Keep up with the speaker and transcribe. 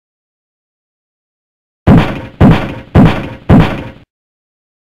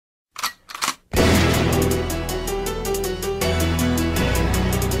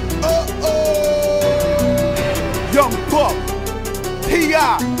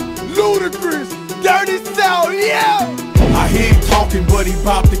Yeah, ludicrous, dirty South, yeah. I hear him talking, but he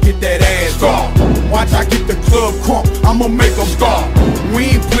bout to get that ass off. Watch, I get the club crunk, I'ma make him stop.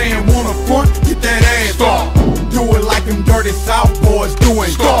 We ain't playing wanna front, get that ass off. Do it like them dirty South boys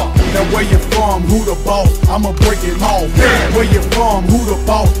doing. Stop. Now where you from, who the boss? I'ma break him off. Where you from, who the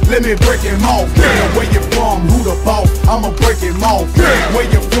boss? Let me break him off. Now where you from, who the boss? I'ma break him off. Where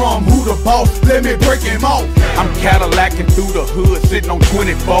you from, who the boss? Let me break him off. I'm Cadillacing through the hood, sitting on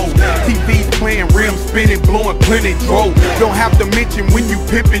 24. TV's playing, rims spinning, blowing plenty dough. Don't have to mention when you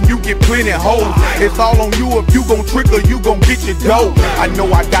pimpin', you get plenty hoes. It's all on you if you gon' trick or you gon' get your dough. I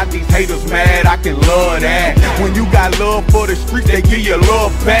know I got these haters mad, I can love that. When you got love for the streets, they give you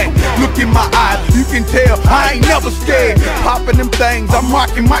love back. Look in my eyes, you can tell I ain't never scared. Popping them things, I'm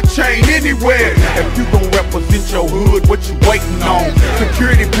rocking my chain anywhere. If you gon' represent your hood, what you waiting on?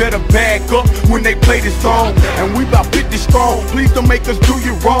 Security better back up when they play this song. And we about 50 strong, please don't make us do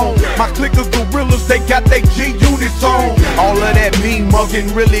you wrong. My clickers gorillas, they got they G units on. All of that mean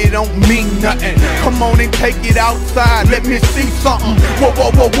mugging really don't mean nothing. Come on and take it outside, let me see something. Whoa, whoa,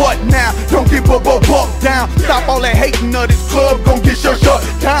 whoa, what now? Don't get bucked down. Stop all that hating of this club, gon' get shut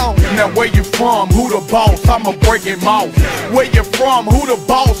down. Now where you from, who the boss? I'ma break him off. Where you from, who the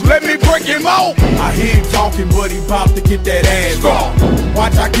boss? Let me break him off. I hear him talking, but he bout to get that ass off.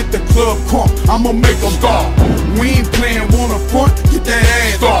 Watch, I get the club crunk, I'ma make him stop. We ain't playing wanna front, get that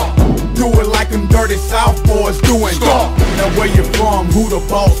ass off. Do it like them dirty South boys doing. Stop. Now where you from, who the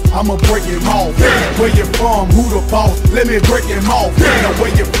boss? I'ma break him off. Where you from, who the boss? Let me break him off. Now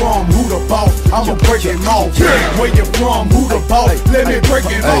where you from, who the boss? I'ma break him off. Where you from, who the boss? Let me break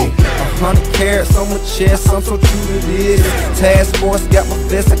him off. 100 carats on my chest, I'm so true to this. Task force got my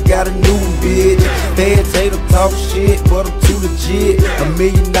vest, I got a new bitch. Feds hate them talk shit, but I'm too legit. $1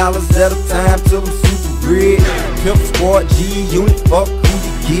 million at a time till I'm super rich. Pimp squad, G unit, fuck who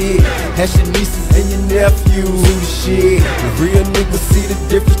you get. Has your nieces and your nephews who the shit. The real niggas see the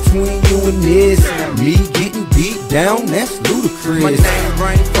difference between you and this. Me getting beat down, that's ludicrous. My name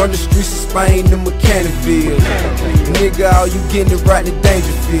ran from the streets of Spain to Mechanicsville. Nigga, all you getting it right in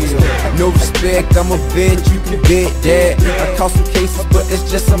Dangerfield. No respect, I'm a vet, you can bet that. I caught some cases, but it's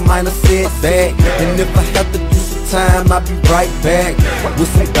just a minor setback. And if I have to do some time, I'll be right back. With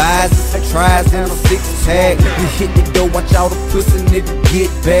some buys and some tries and a 6-pack. We hit the door, watch all the pussy niggas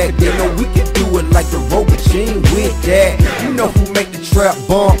get back. They know we can do it like the robot, you ain't with that. You know who make the trap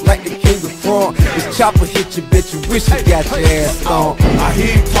bump like the king of front. This chopper hit you, bitch, you wish you got your ass on. I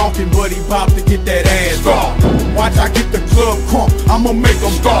hear him talking, but he bout to get that ass off. Watch, I get the club crunk, I'ma make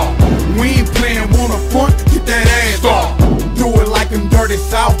him stop. We ain't playing wanna front, get that ass off. Do it like them dirty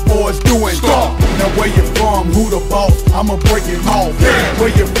South boys doing. Stop. Now where you from, who the boss? I'ma break him off. Where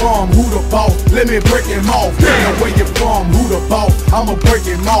you from, who the boss? Let me break him off. Now where you from, who the boss? I'ma break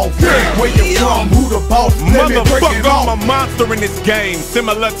him off. Where you from, who the boss? Let me break him off. I'm a monster in this game,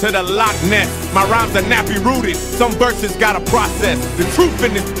 similar to the Loch Ness. My rhymes are nappy rooted, some verses gotta process. The truth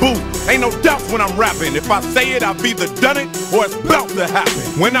in this booth, ain't no doubt when I'm rapping. If I say it, I've either done it or it's about to happen.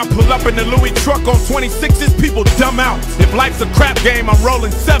 When I pull up in the Louis truck on 26s, people dumb out. If life's a crap game, I'm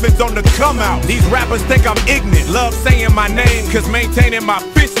rolling 7s on the come out. These rappers think I'm ignorant, love saying my name, cause maintaining my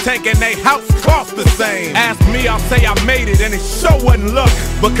fish tank and they house cost the same. Ask me, I'll say I made it, and it sure wasn't luck,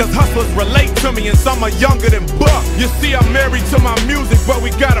 because hustlers relate to me and some are younger than Buck. You see, I'm married to my music, but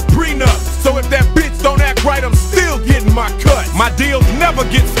we got a prenup. So if that bitch don't act right, I'm still getting my cut. My deals never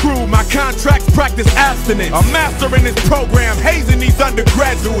get screwed, my contracts practice abstinence. A master in this program, hazing these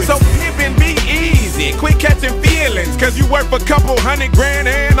undergraduates. So pimpin' be easy, quit catching feelings, cause you worth a couple $100 grand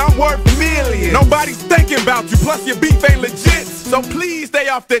and I'm worth millions. Nobody's thinking about you, plus your beef ain't legit. So please stay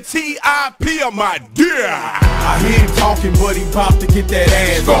off the TIP of my dear. I hear him talking, but he bout to get that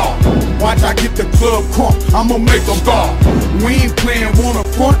ass off. Watch, I get the club crunk, I'ma make him stop. We ain't playing wanna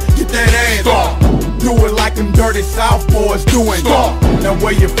front, get that ass off. Do it like them dirty South boys doing. Stop. Now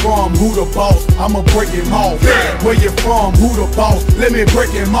where you from, who the boss? I'ma break him off. Where you from, who the boss? Let me break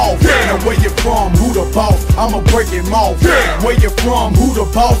him off. Now where you from, who the boss? I'ma break him off. Where you from, who the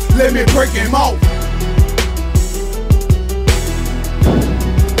boss? Let me break him off.